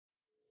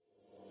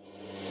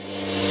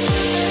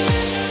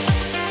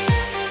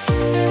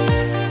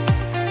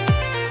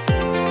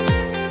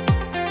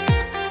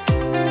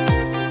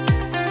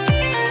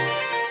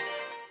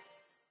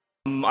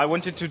I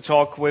wanted to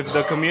talk with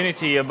the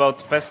community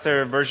about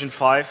Pester version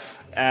 5,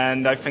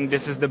 and I think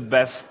this is the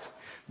best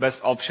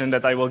option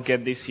that I will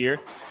get this year,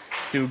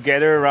 to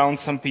gather around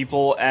some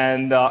people,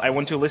 and I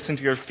want to listen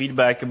to your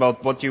feedback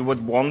about what you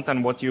would want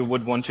and what you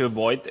would want to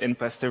avoid in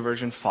Pester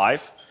version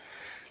 5.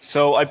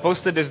 So I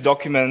posted this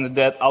document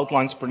that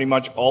outlines pretty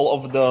much all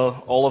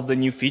of the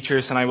new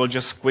features, and I will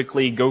just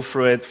quickly go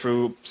through it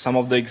through some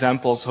of the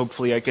examples.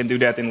 Hopefully I can do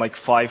that in like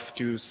 5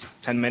 to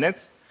 10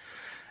 minutes.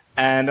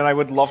 And then I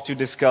would love to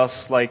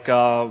discuss like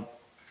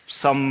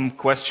some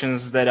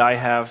questions that I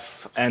have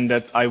and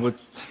that I would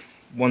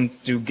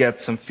want to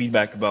get some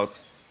feedback about.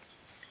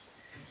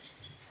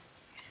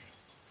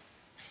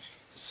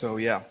 So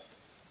yeah,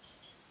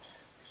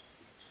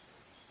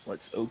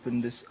 let's open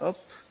this up.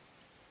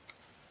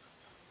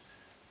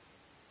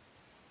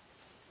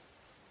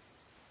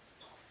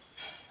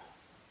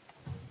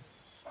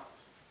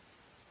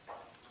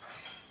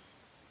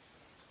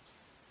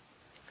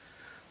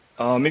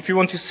 If you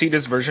want to see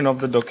this version of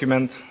the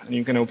document, and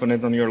you can open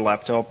it on your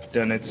laptop,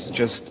 then it's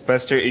just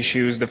Pester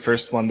issues, the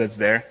first one that's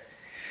there.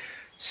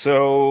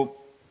 So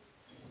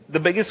the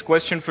biggest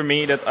question for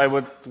me that I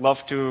would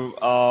love to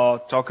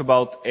talk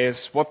about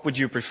is what would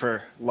you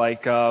prefer?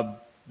 Like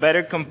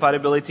better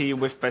compatibility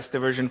with Pester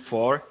version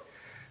 4,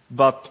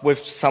 but with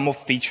some of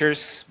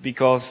features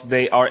because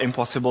they are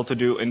impossible to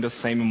do in the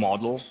same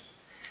model.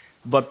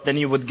 But then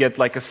you would get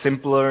like a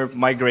simpler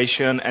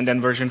migration, and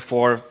then version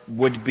 4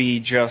 would be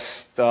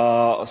just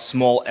a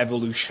small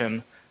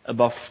evolution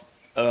above,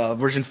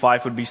 version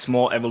 5 would be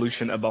small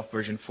evolution above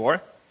version 4.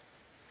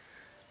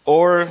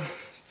 Or,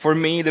 for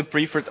me, the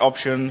preferred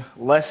option,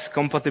 less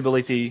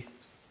compatibility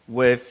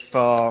with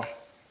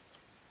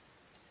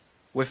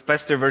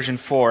Pester version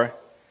 4,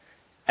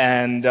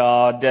 and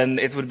then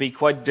it would be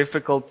quite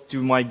difficult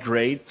to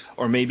migrate,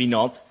 or maybe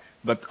not.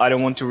 But I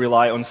don't want to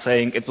rely on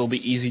saying it will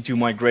be easy to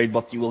migrate,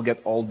 but you will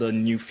get all the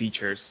new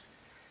features.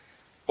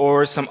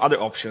 Or some other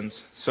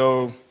options.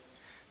 So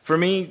for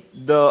me,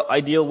 the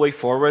ideal way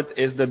forward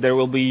is that there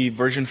will be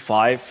version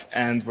 5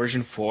 and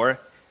version 4.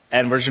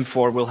 And version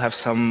 4 will have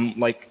some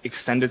like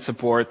extended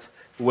support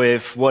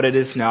with what it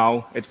is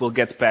now. It will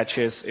get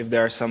patches if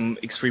there are some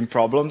extreme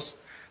problems.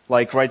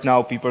 Like right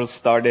now, people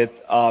started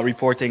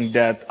reporting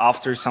that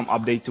after some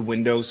update to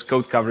Windows,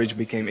 code coverage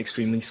became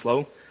extremely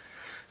slow.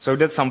 So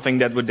that's something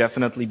that would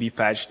definitely be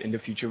patched in the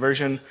future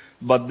version,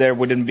 but there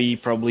wouldn't be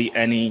probably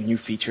any new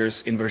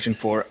features in version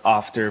 4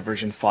 after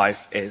version 5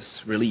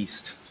 is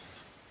released.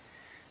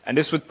 And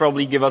this would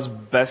probably give us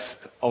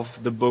best of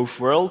the both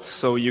worlds,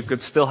 so you could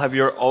still have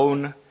your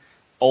own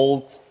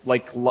old,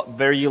 like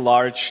very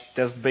large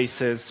test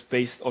bases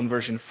based on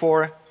version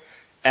 4,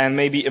 and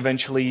maybe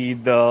eventually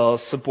the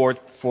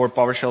support for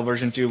PowerShell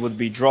version 2 would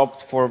be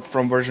dropped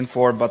from version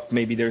 4, but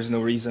maybe there's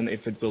no reason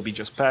if it will be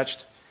just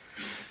patched.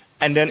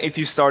 And then if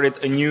you started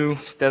a new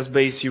test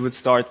base, you would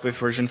start with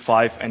version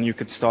 5, and you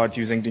could start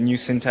using the new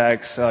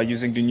syntax,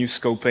 using the new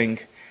scoping,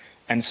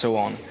 and so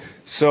on.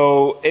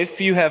 So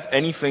if you have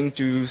anything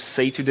to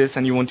say to this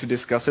and you want to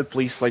discuss it,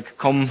 please like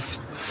come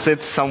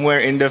sit somewhere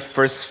in the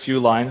first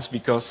few lines,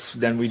 because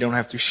then we don't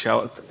have to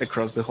shout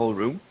across the whole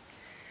room.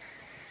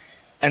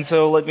 And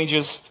so let me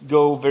just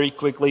go very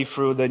quickly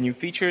through the new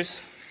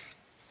features.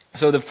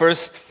 So the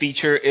first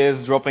feature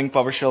is dropping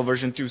PowerShell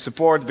version 2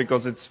 support,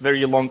 because it's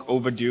very long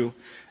overdue.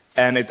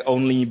 And it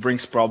only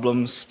brings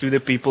problems to the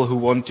people who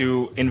want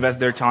to invest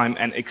their time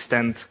and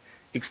extend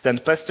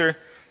Pester.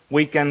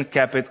 We can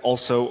cap it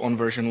also on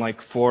version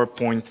like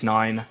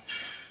 4.9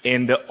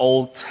 in the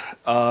old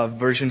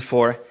version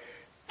 4,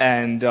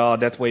 and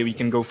that way we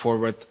can go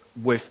forward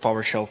with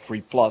PowerShell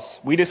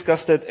 3+. We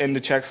discussed it in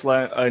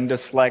the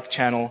Slack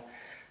channel,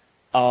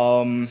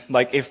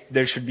 like if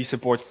there should be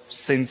support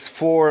since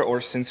 4 or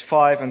since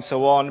 5 and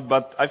so on.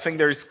 But I think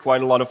there is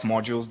quite a lot of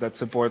modules that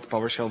support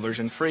PowerShell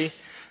version 3.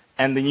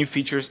 And the new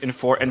features in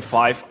 4 and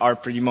 5 are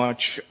pretty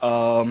much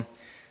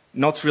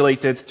not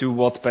related to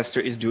what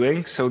Pester is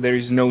doing, so there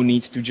is no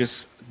need to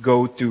just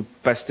go to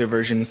Pester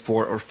version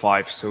 4 or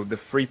 5. So the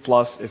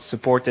 3+ is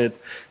supported.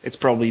 It's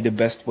probably the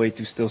best way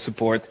to still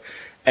support.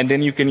 And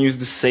then you can use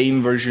the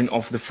same version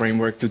of the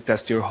framework to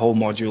test your whole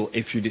module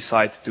if you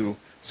decide to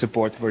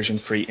support version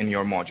 3 in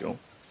your module.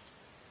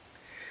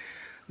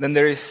 Then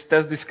there is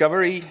test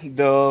discovery.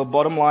 The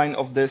bottom line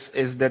of this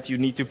is that you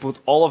need to put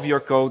all of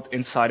your code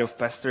inside of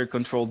Pester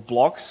controlled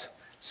blocks.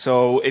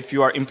 So if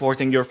you are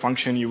importing your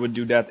function, you would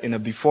do that in a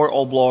before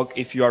all block.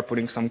 If you are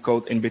putting some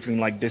code in between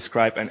like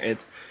describe and it,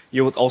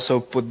 you would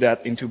also put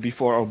that into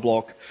before all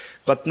block.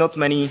 But not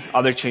many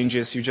other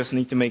changes. You just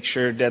need to make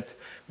sure that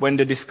when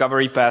the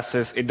discovery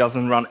passes, it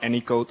doesn't run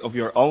any code of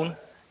your own.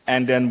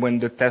 And then when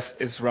the test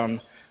is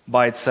run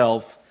by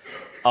itself,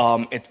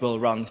 it will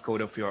run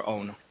code of your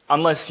own.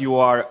 Unless you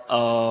are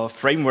a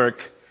framework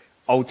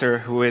author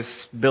who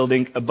is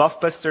building above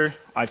Pester,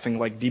 I think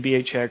like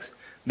DBHX,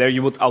 there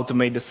you would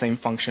automate the same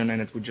function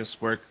and it would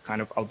just work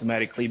kind of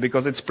automatically,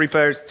 because it's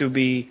prepared to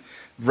be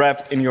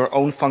wrapped in your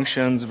own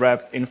functions,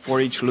 wrapped in for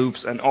each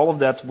loops, and all of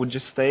that would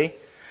just stay.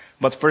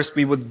 But first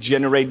we would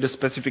generate the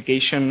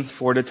specification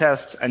for the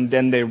tests, and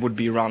then they would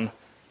be run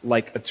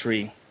like a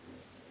tree.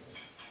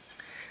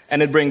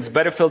 And it brings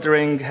better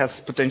filtering, has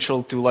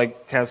potential to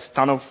has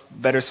ton of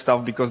better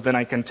stuff, because then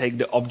I can take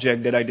the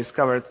object that I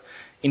discovered,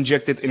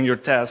 inject it in your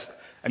test,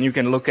 and you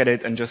can look at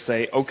it and just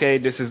say, okay,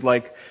 this is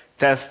like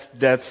test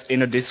that's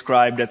in a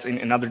describe, that's in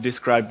another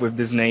describe with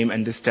this name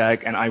and this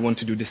tag, and I want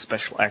to do this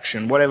special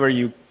action, whatever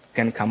you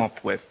can come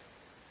up with.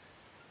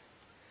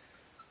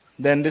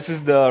 Then this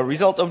is the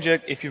result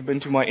object. If you've been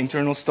to my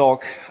internal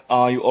stock,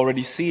 you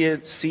already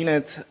seen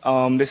it.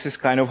 This is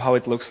kind of how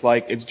it looks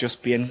like. It's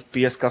just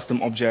PS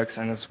custom objects,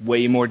 and it's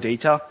way more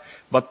data.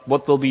 But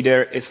what will be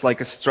there is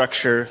like a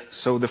structure.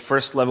 So the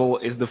first level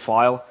is the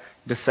file.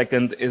 The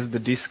second is the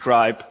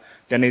describe.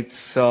 Then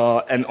it's,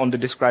 and on the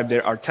describe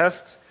there are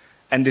tests.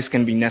 And this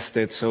can be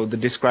nested. So the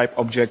describe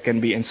object can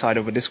be inside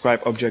of a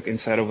describe object,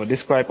 inside of a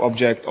describe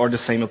object, or the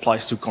same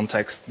applies to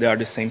context. They are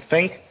the same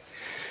thing.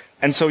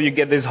 And so you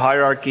get this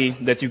hierarchy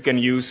that you can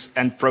use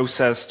and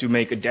process to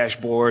make a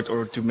dashboard,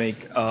 or to make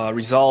a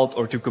result,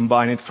 or to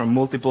combine it from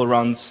multiple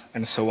runs,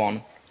 and so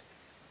on.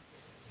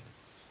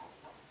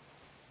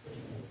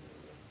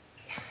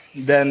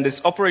 Then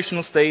this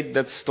operational state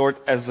that's stored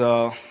as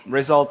a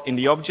result in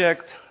the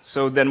object.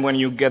 So then when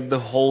you get the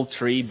whole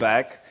tree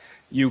back,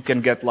 you can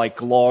get like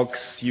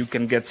logs, you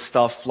can get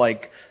stuff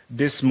like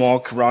this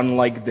mock run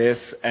like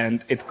this,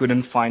 and it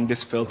couldn't find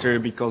this filter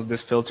because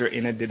this filter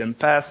in it didn't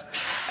pass.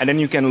 And then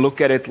you can look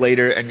at it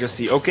later and just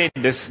see, okay,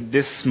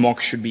 this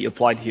mock should be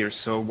applied here,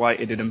 so why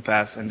it didn't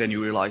pass? And then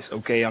you realize,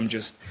 okay, I'm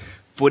just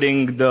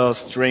putting the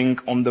string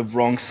on the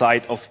wrong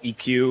side of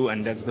EQ,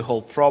 and that's the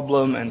whole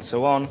problem, and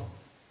so on.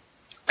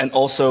 And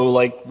also,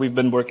 like, we've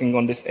been working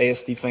on this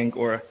AST thing,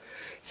 or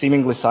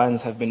seemingly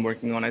science have been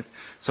working on it.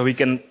 So we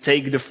can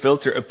take the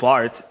filter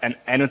apart and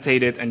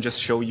annotate it and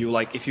just show you,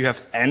 like, if you have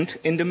AND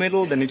in the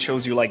middle, then it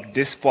shows you, like,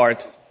 this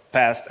part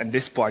passed and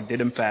this part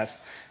didn't pass,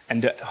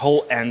 and the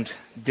whole AND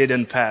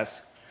didn't pass.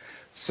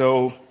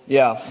 So,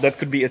 yeah, that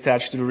could be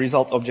attached to the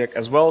result object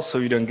as well, so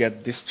you don't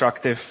get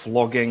destructive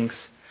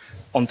loggings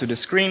onto the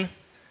screen.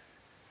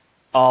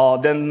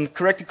 Then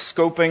correct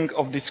scoping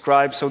of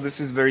describe. So this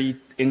is very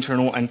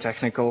internal and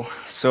technical.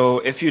 So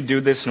if you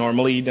do this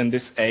normally, then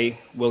this A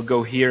will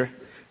go here.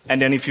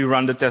 And then if you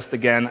run the test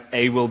again,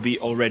 A will be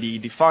already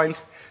defined.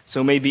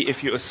 So maybe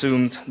if you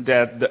assumed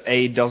that the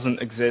A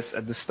doesn't exist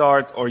at the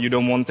start, or you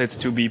don't want it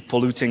to be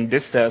polluting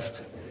this test,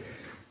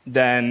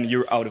 then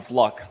you're out of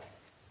luck.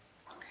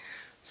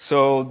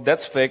 So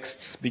that's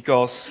fixed,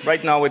 because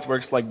right now it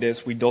works like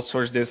this. We dot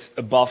source this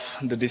above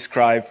the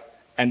describe,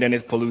 and then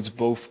it pollutes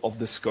both of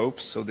the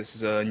scopes. So this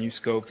is a new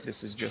scope.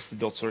 This is just the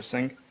dot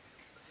sourcing.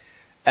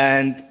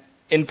 And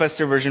in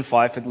Pester version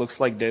 5, it looks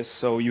like this.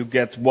 So you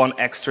get one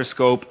extra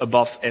scope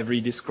above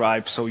every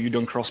describe, so you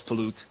don't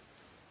cross-pollute.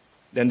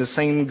 Then the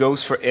same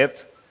goes for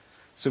it.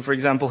 So for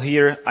example,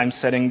 here, I'm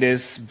setting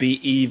this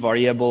BE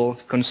variable,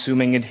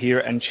 consuming it here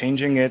and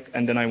changing it,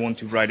 and then I want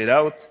to write it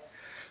out.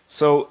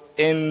 So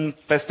in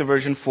Pester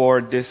version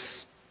 4,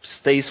 this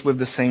stays with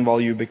the same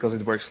value because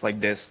it works like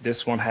this.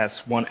 This one has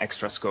one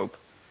extra scope.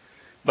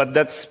 But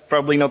that's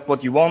probably not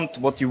what you want.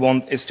 What you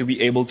want is to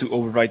be able to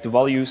overwrite the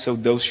value, so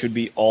those should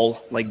be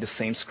all like the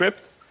same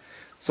script.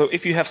 So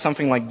if you have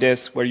something like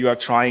this, where you are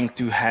trying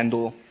to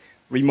handle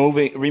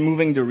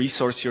removing the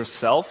resource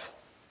yourself,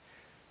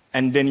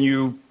 and then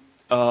you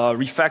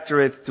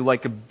refactor it to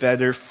like a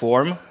better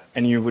form,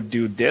 and you would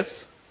do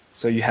this.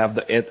 So you have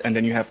the it, and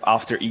then you have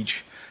after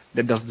each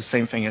that does the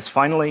same thing as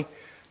finally.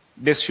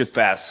 This should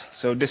pass.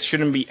 So this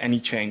shouldn't be any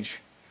change.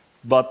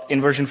 But in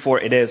version 4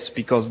 it is,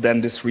 because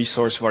then this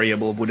resource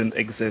variable wouldn't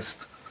exist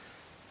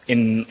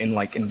in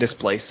this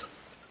place.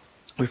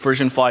 With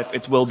version 5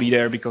 it will be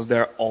there because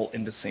they're all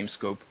in the same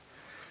scope.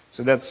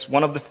 So that's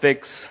one of the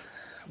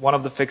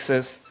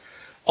fixes.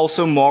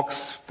 Also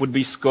mocks would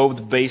be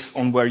scoped based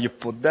on where you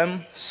put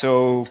them.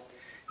 So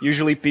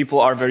usually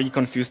people are very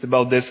confused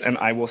about this, and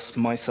I was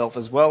myself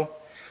as well.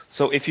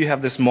 So if you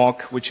have this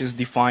mock, which is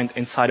defined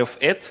inside of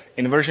it,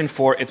 in version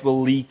 4, it will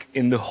leak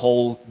in the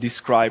whole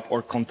describe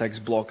or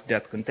context block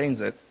that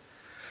contains it.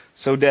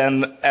 So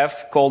then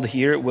F called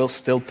here will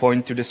still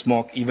point to this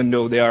mock, even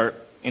though they are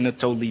in a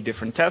totally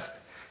different test.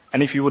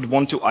 And if you would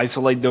want to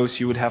isolate those,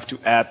 you would have to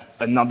add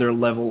another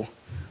level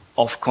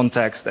of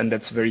context, and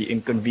that's very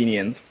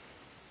inconvenient.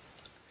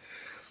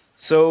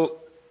 So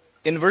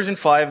in version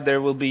 5,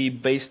 there will be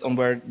based on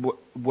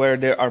where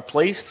they are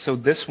placed. So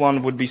this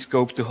one would be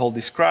scoped to whole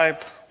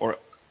describe, or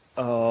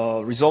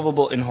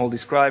resolvable in whole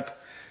describe.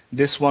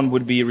 This one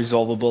would be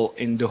resolvable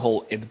in the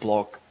whole it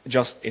block,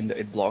 just in the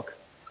it block.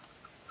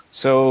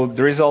 So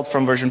the result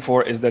from version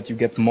 4 is that you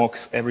get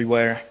mocks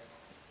everywhere.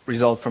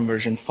 Result from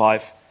version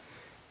 5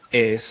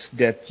 is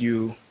that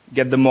you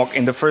get the mock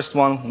in the first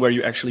one where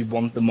you actually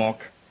want the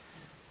mock,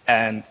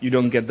 and you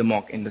don't get the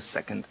mock in the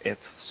second it.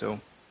 So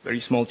very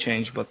small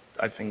change, but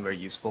I think very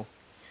useful.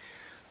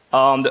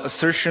 The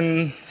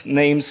assertion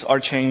names are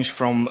changed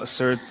from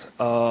assert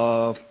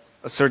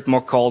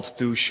mock called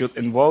to should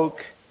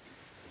invoke.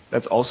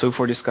 That's also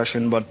for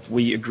discussion, but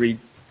we agreed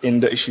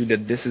in the issue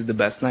that this is the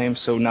best name.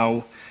 So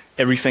now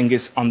everything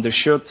is under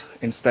should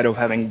instead of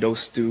having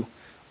those two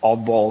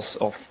oddballs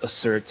of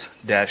assert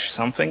dash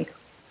something.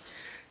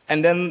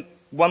 And then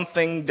one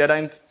thing that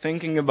I'm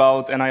thinking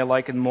about, and I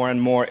like it more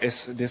and more,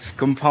 is this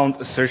compound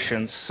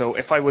assertions. So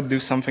if I would do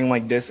something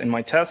like this in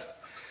my test,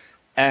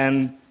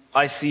 and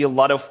I see a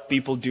lot of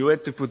people do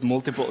it to put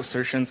multiple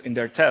assertions in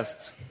their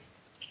tests,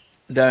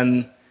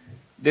 then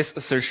this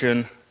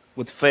assertion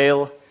would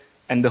fail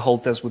and the whole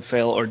test would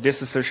fail, or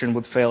this assertion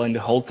would fail and the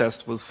whole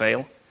test will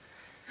fail.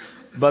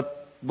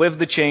 But with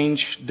the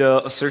change,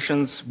 the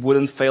assertions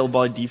wouldn't fail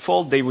by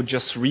default. They would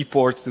just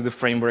report to the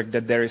framework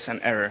that there is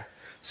an error.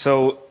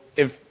 So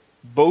if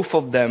both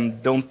of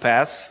them don't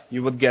pass,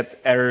 you would get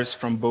errors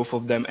from both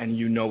of them and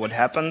you know what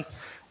happened.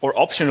 Or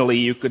optionally,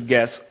 you could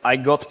guess, I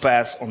got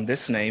pass on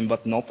this name,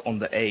 but not on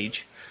the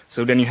age.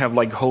 So then you have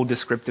like a whole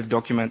descriptive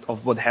document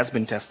of what has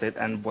been tested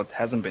and what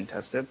hasn't been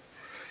tested.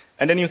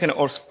 And then you can,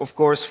 of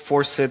course,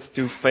 force it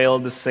to fail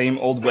the same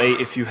old way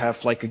if you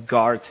have like a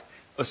guard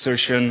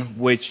assertion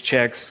which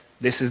checks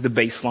this is the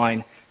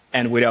baseline,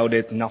 and without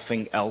it,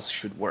 nothing else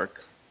should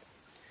work.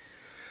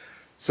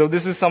 So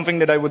this is something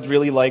that I would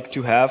really like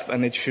to have,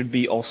 and it should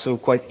be also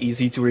quite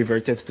easy to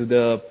revert it to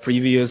the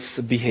previous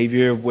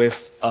behavior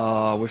with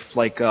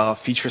like a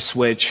feature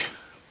switch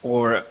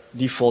or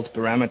default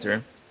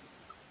parameter.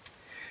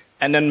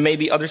 And then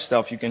maybe other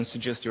stuff you can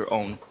suggest your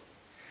own.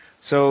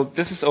 So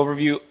this is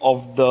overview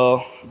of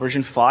the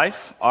version 5.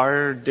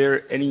 Are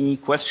there any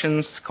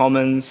questions,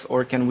 comments,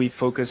 or can we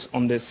focus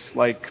on this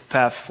like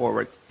path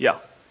forward? Yeah.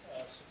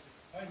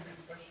 My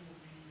question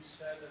would be, you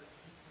said that if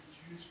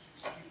we choose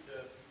to keep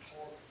the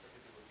before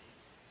compatibility,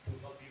 it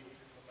will not be able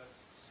to implement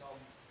some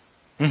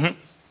features.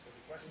 So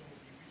the question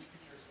would be, which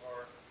features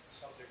are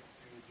subject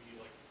to be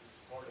like this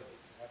is part of it,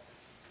 you have to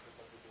keep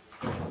the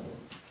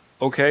compatibility?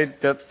 Okay,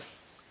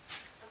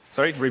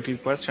 sorry,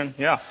 repeat question.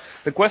 Yeah.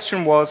 The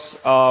question was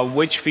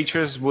which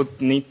features would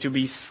need to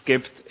be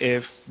skipped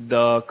if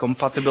the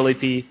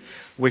compatibility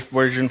with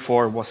version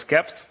 4 was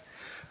kept.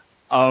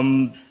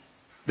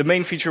 The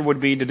main feature would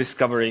be the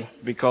discovery,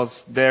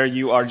 because there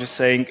you are just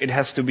saying it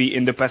has to be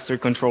in the Pester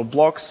control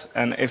blocks,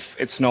 and if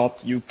it's not,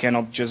 you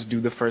cannot just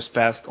do the first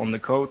pass on the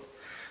code,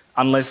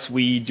 unless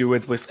we do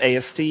it with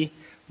AST,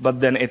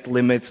 but then it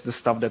limits the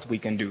stuff that we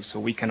can do. So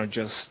we cannot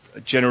just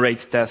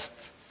generate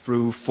tests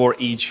through for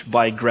each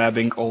by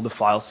grabbing all the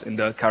files in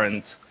the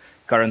current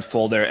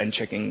folder and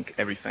checking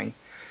everything.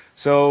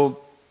 So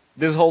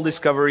this whole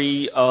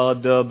discovery,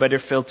 the better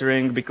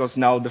filtering, because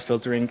now the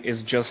filtering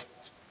is just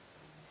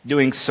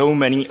doing so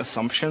many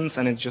assumptions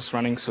and it's just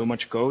running so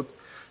much code.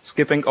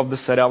 Skipping of the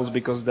setups,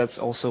 because that's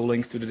also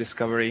linked to the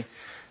discovery,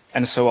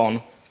 and so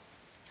on.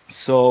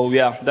 So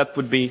yeah, that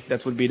would be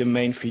the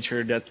main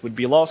feature that would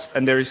be lost,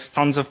 and there is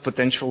tons of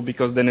potential,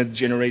 because then it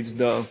generates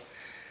the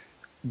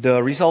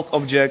result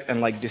object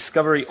and like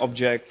discovery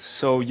object,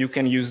 so you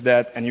can use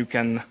that and you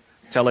can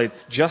tell it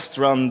just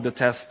run the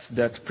tests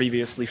that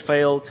previously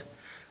failed,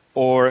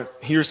 or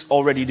here's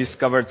already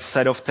discovered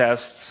set of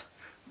tests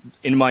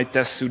in my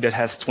test suite that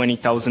has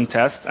 20,000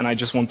 tests, and I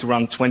just want to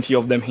run 20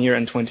 of them here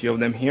and 20 of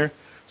them here,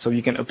 so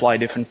you can apply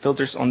different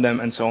filters on them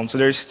and so on. So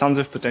there's tons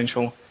of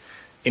potential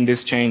in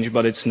this change,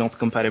 but it's not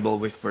compatible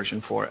with version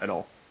 4 at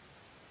all.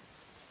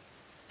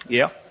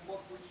 Yeah?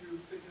 What would you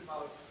think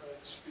about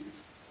the speed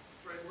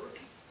framework?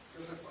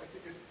 Because I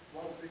think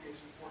one thing is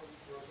important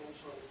for us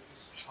also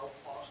is how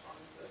fast are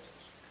the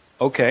tests.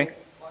 Okay.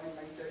 By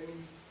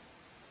maintaining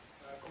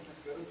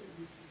compatibility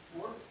with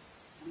before,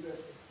 would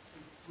that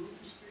improve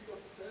the speed of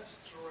the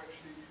tests or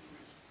actually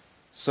decrease?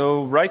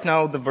 So right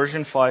now the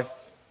version 5,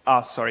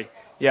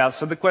 Yeah,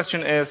 so the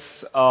question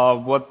is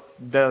what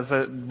does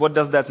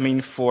that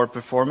mean for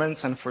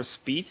performance and for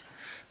speed?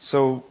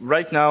 So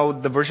right now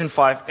the version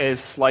 5 is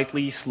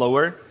slightly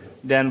slower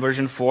than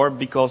version 4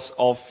 because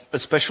of,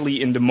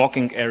 especially in the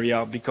mocking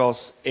area,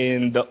 because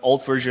in the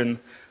old version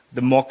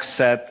the mock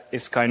set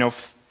is kind of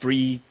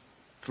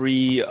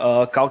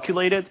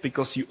calculated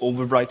because you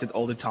overwrite it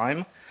all the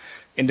time.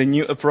 In the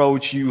new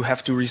approach, you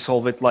have to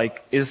resolve it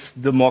like, is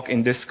the mock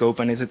in this scope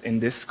and is it in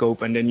this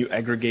scope, and then you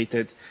aggregate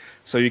it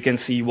so you can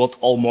see what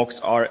all mocks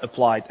are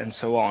applied and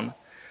so on.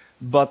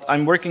 But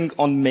I'm working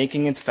on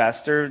making it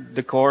faster.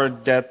 The core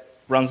that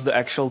runs the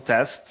actual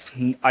tests,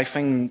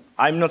 I'm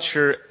not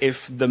sure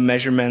if the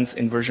measurements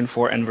in version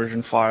 4 and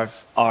version 5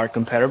 are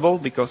comparable,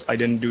 because I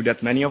didn't do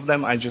that many of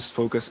them. I just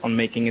focus on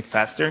making it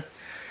faster.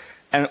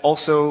 And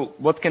also,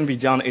 what can be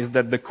done is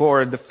that the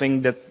core, the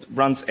thing that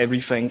runs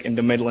everything in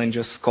the middle and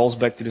just calls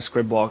back to the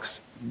script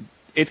box,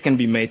 it can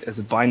be made as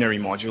a binary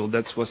module.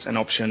 That was an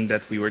option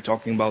that we were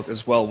talking about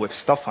as well with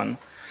Staffan.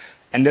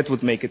 And that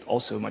would make it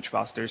also much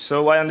faster.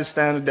 So I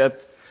understand that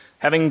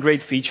having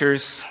great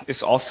features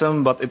is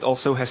awesome, but it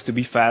also has to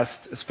be fast,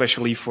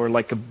 especially for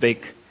like a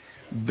big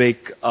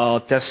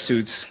test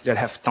suites that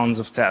have tons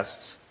of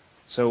tests.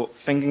 So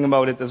thinking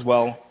about it as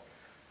well.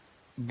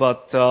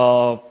 But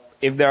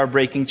if there are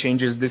breaking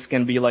changes, this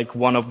can be like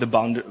one of the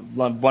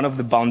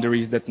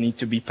boundaries that need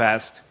to be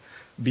passed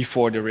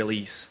before the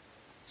release.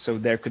 So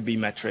there could be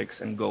metrics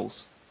and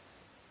goals.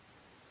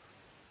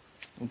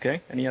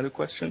 Okay, any other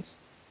questions?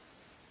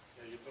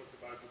 Yeah, you talked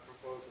about the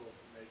proposal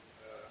to make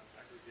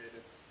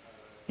aggregated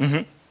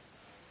Mm-hmm.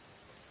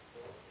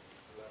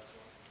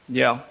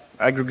 Yeah,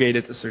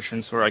 aggregated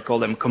assertions, or I call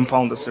them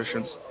compound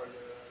assertions.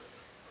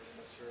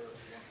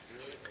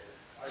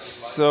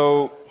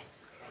 So,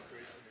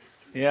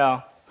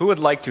 yeah, who would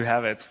like to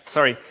have it?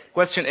 Sorry,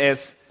 question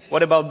is,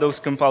 what about those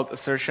compound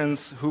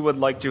assertions? Who would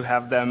like to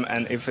have them,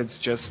 and if it's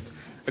just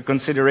a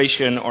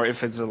consideration or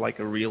if it's like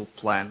a real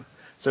plan?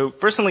 So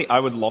personally, I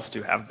would love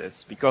to have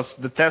this because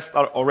the tests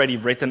are already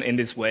written in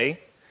this way,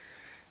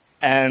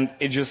 and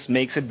it just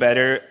makes it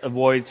better,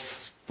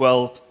 avoids,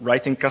 well,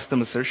 writing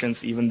custom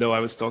assertions, even though I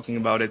was talking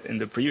about it in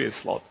the previous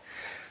slot.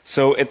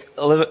 So it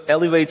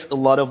elevates a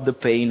lot of the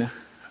pain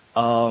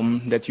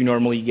that you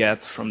normally get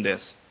from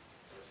this.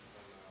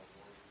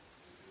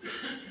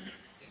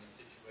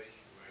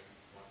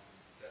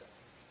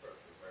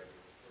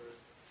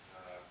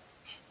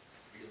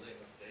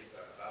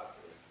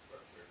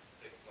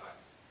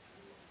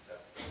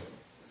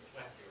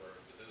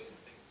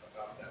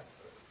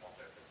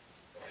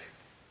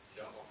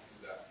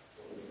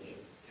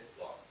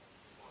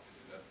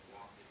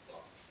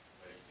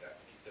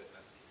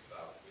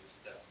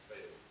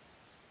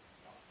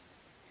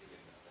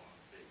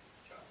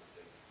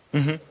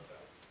 Mm-hmm.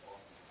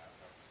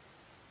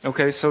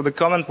 Okay, so the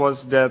comment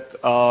was that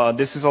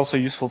this is also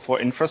useful for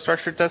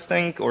infrastructure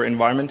testing or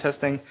environment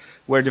testing,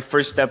 where the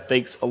first step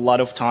takes a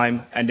lot of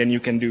time, and then you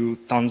can do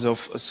tons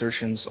of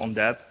assertions on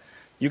that.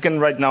 You can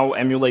right now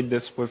emulate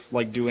this with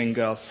like doing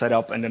a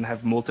setup and then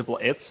have multiple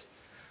its,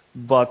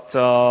 but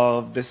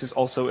this is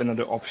also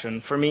another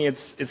option. For me,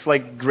 it's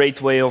like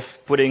great way of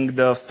putting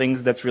the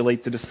things that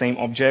relate to the same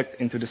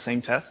object into the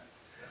same test,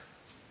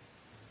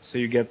 so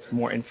you get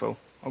more info.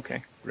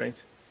 Okay,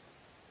 great.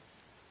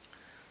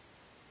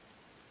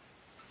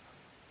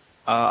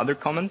 Other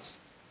comments?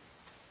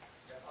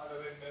 Yeah, other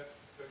than that,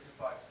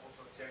 35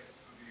 also changes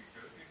to the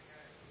Gherkin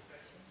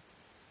implementation?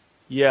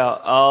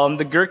 Yeah,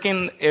 the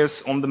Gherkin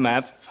is on the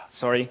map.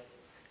 Sorry.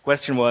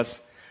 Question was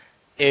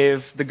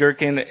if the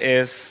Gherkin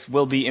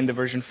will be in the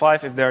version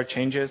 5, if there are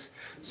changes.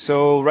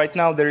 So right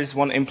now there is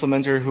one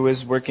implementer who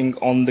is working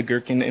on the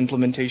Gherkin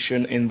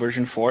implementation in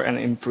version 4 and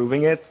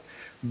improving it.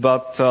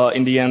 But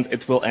in the end,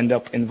 it will end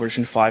up in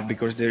version 5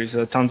 because there is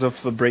tons of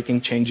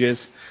breaking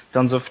changes,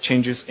 tons of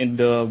changes in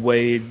the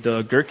way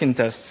the Gherkin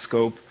tests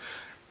scope,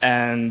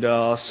 and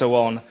so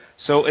on.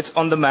 So it's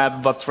on the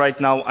map, but right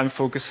now I'm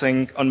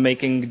focusing on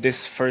making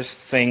this first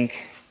thing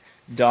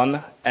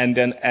done, and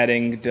then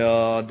adding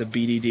the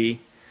BDD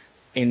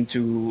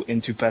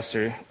into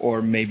Pester,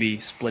 or maybe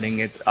splitting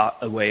it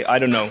away. I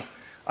don't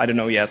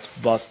know yet,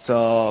 but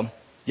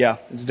yeah,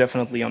 it's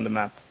definitely on the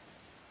map.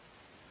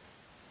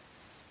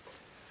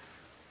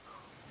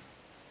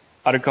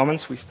 Other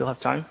comments? We still have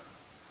time?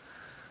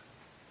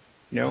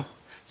 No?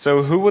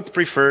 So who would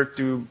prefer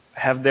to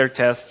have their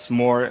tests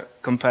more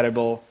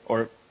compatible,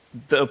 or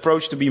the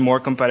approach to be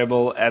more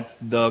compatible at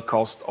the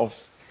cost of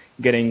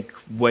getting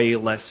way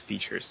less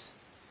features?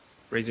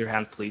 Raise your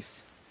hand,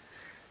 please.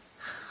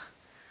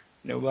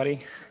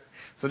 Nobody?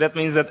 So that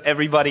means that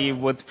everybody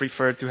would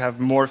prefer to have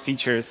more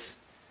features.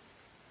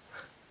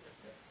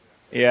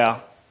 Yeah.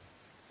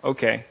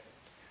 Okay.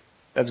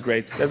 That's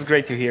great. That's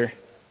great to hear.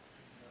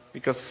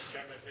 Because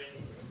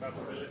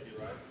compatibility,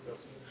 right?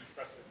 Because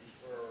Pester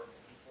before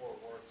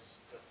works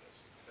just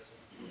as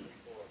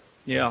before.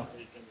 Yeah.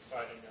 You can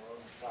decide in your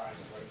own time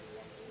when you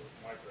want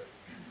to migrate.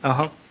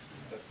 Uh-huh.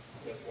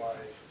 That's why.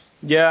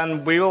 Yeah,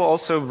 and we will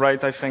also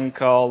write, I think,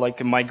 like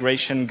a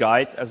migration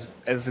guide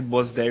as it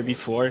was there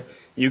before.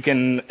 You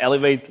can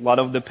elevate a lot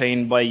of the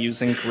pain by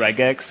using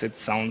regex. It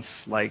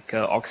sounds like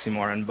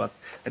oxymoron, but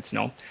it's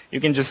not. You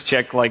can just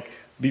check like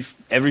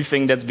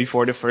everything that's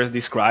before the first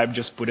describe,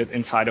 just put it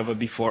inside of a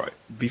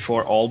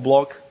before all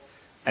block,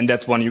 and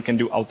that one you can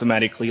do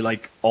automatically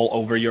like all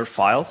over your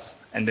files,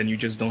 and then you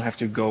just don't have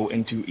to go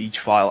into each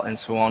file and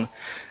so on.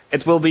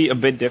 It will be a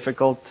bit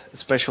difficult,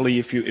 especially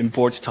if you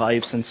import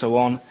types and so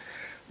on,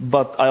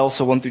 but I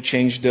also want to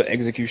change the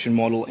execution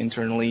model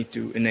internally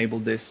to enable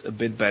this a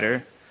bit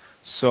better.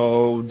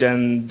 So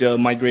then the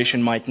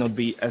migration might not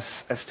be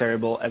as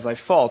terrible as I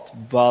thought,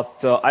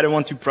 but I don't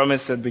want to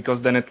promise it because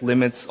then it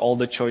limits all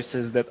the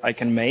choices that I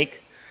can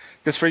make.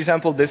 Because, for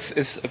example, this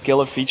is a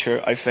killer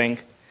feature, I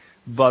think,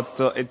 but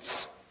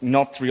it's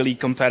not really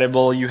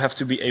compatible. You have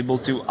to be able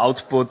to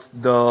output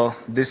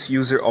this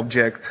user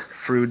object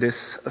through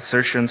this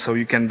assertion, so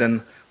you can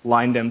then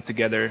line them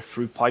together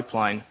through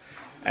pipeline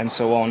and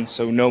so on.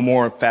 So no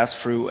more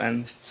pass-through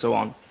and so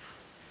on.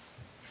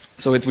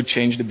 So it would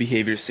change the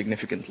behavior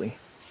significantly.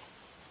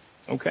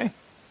 Okay.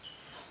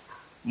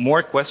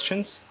 More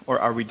questions, or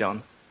are we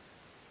done?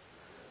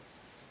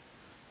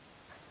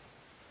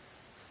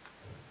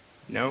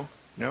 No?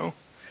 No?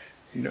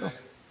 No?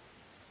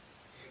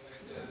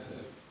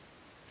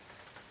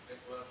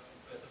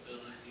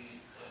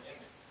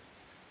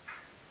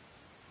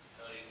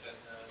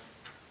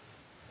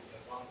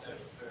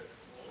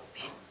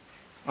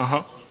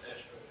 Uh-huh.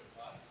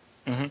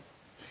 Mm-hmm.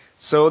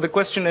 So the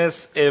question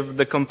is if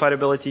the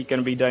compatibility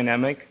can be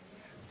dynamic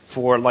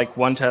for like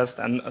one test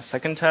and a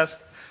second test.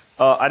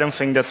 I don't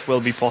think that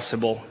will be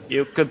possible.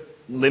 You could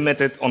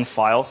limit it on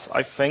files,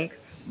 I think,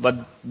 but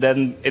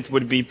then it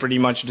would be pretty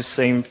much the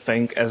same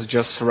thing as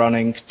just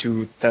running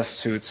 2 test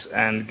suites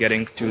and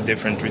getting 2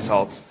 different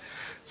results.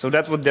 So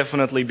that would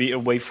definitely be a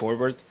way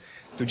forward,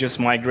 to just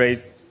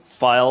migrate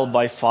file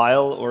by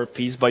file or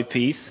piece by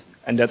piece,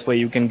 and that way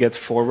you can get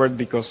forward,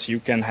 because you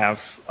can have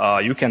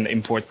you can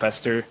import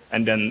Pester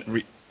and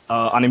then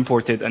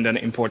unimport it and then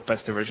import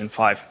Pester version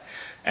 5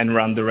 and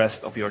run the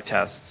rest of your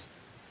tests.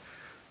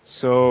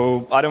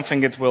 So I don't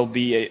think it will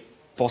be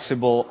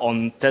possible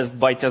on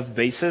test-by-test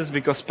basis,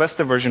 because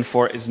Pester version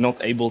 4 is not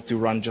able to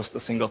run just a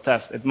single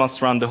test. It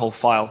must run the whole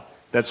file.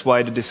 That's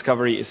why the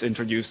discovery is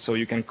introduced. So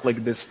you can click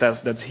this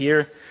test that's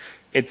here.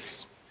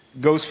 It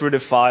goes through the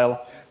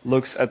file,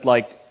 looks at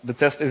like the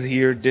test is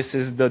here, this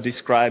is the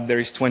describe, there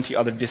is 20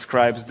 other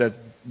describes that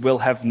will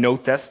have no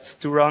tests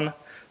to run.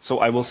 So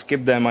I will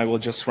skip them, I will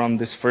just run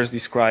this first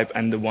describe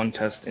and the 1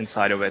 test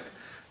inside of it.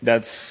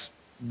 That's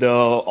the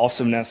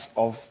awesomeness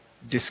of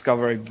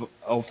discovery,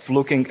 of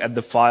looking at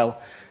the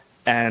file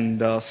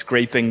and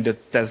scraping the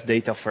test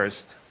data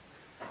first.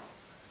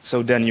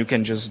 So then you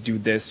can just do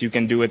this. You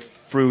can do it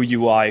through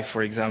UI,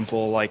 for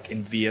example, like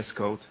in VS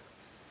Code.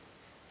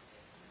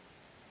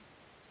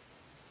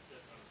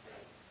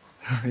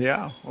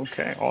 Yeah,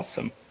 okay,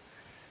 awesome.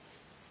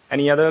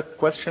 Any other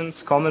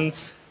questions,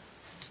 comments?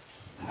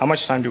 How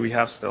much time do we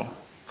have still?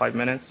 5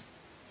 minutes?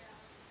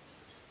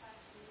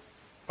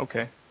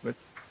 Okay, good.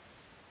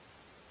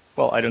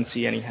 Well, I don't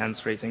see any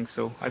hands raising,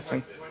 so I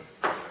think...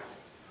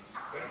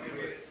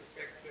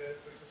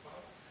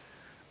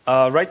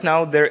 Right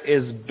now there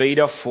is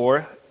beta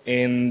 4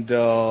 in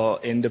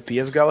the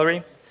PS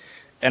gallery,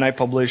 and I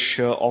publish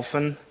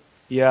often.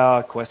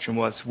 Yeah, question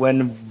was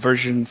when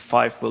version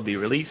 5 will be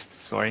released.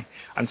 Sorry,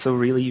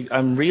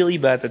 I'm really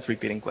bad at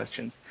repeating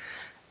questions.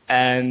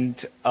 And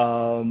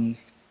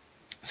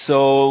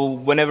so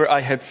whenever I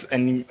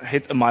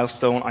hit a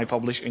milestone, I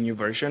publish a new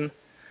version,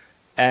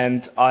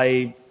 and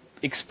I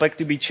expect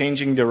to be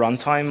changing the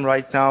runtime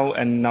right now,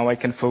 and now I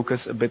can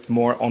focus a bit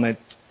more on it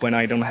when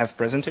I don't have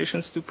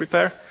presentations to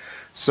prepare.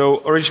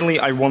 So originally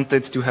I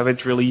wanted to have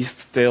it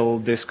released till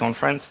this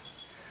conference,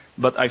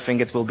 but I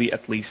think it will be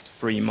at least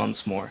 3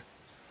 months more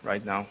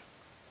right now,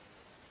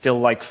 till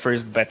like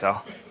first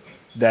beta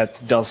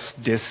that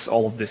does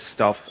all of this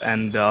stuff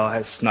and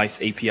has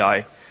nice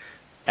API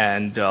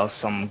and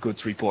some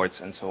good reports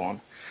and so on.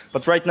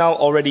 But right now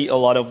already a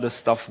lot of the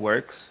stuff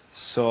works,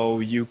 so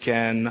you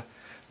can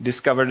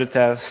discover the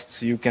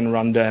tests, you can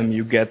run them,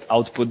 you get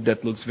output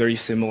that looks very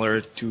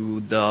similar to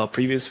the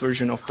previous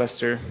version of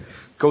Pester.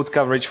 Code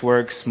coverage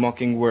works,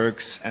 mocking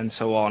works, and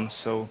so on.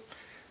 So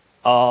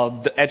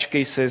the edge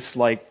cases,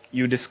 like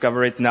you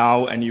discover it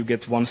now and you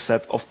get 1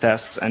 set of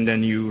tests and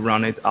then you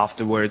run it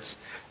afterwards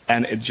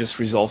and it just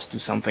resolves to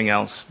something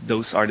else.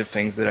 Those are the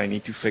things that I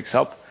need to fix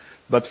up.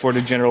 But for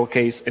the general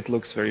case, it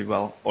looks very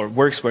well, or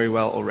works very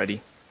well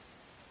already.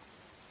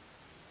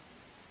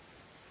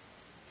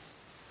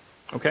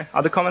 Okay,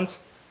 other comments?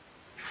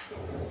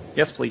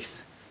 Yes, please.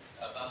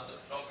 About the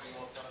dropping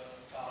of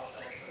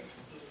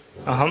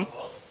PowerShell. Uh-huh.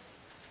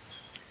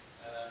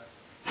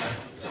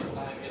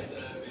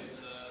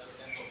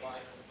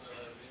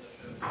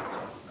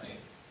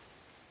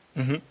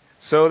 Mm-hmm.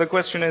 So the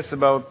question is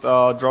about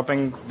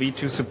dropping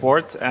V2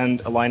 support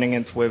and aligning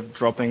it with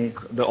dropping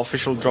the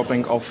official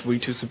dropping of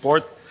V2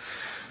 support.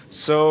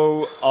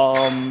 So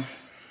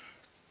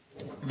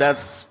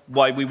that's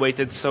why we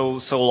waited so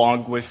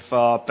long with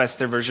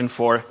Pester version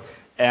 4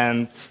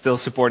 and still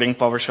supporting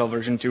PowerShell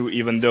version 2,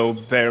 even though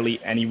barely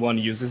anyone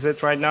uses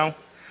it right now.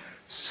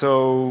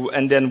 So,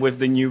 and then with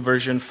the new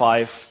version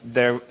 5,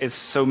 there is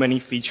so many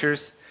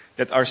features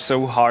that are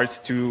so hard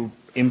to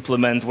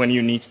implement when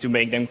you need to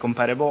make them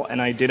compatible,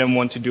 and I didn't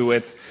want to do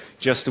it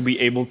just to be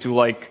able to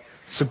like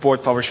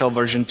support PowerShell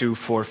version 2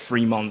 for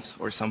 3 months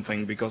or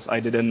something, because I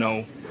didn't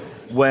know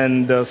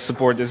when the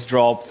support is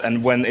dropped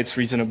and when it's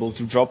reasonable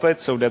to drop it.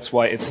 So that's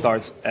why it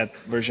starts at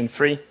version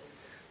 3.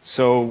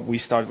 So we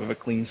start with a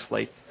clean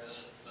slate.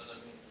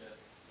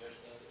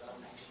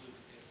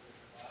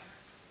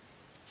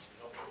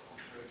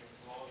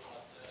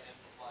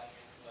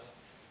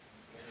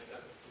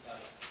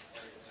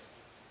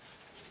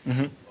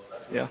 Mm-hmm.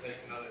 Yeah.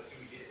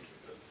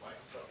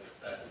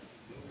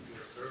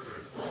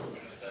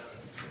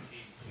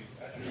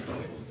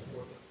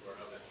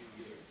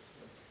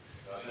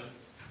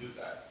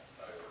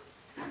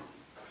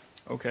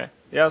 Okay.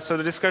 Yeah, so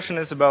the discussion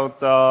is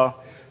about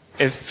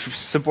if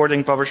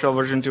supporting PowerShell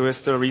version 2 is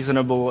still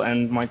reasonable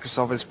and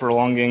Microsoft is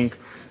prolonging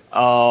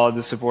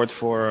the support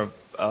for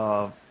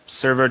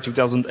Server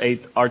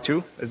 2008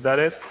 R2. Is that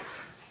it?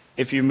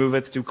 If you move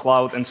it to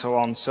cloud and so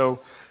on. So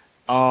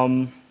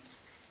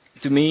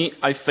to me,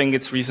 I think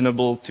it's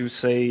reasonable to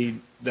say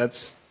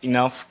that's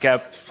enough,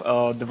 cap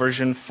the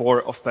version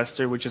 4 of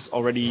Pester, which is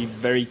already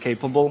very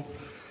capable,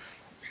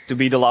 to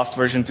be the last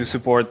version to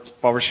support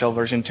PowerShell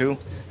version 2,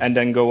 and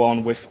then go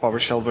on with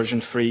PowerShell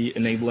version 3,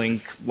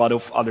 enabling a lot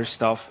of other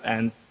stuff,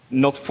 and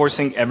not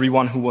forcing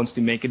everyone who wants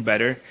to make it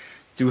better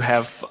to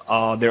have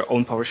their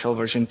own PowerShell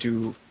version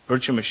 2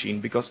 virtual machine,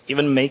 because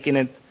even making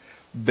it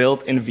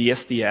built in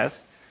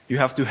VSTS, you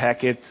have to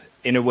hack it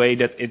in a way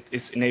that it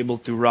is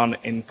enabled to run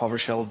in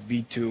PowerShell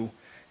v2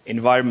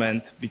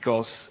 environment,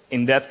 because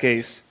in that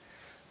case,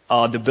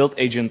 the build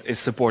agent is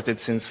supported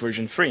since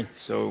version 3.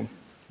 So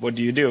what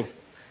do you do?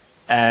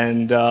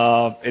 And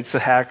it's a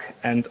hack,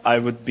 and I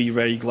would be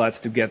very glad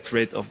to get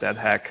rid of that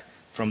hack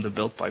from the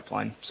build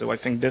pipeline. So I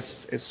think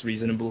this is a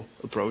reasonable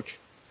approach,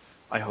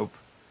 I hope.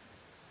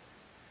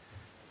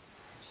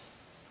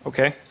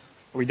 Okay,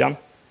 are we done?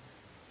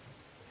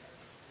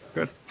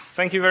 Good.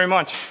 Thank you very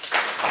much.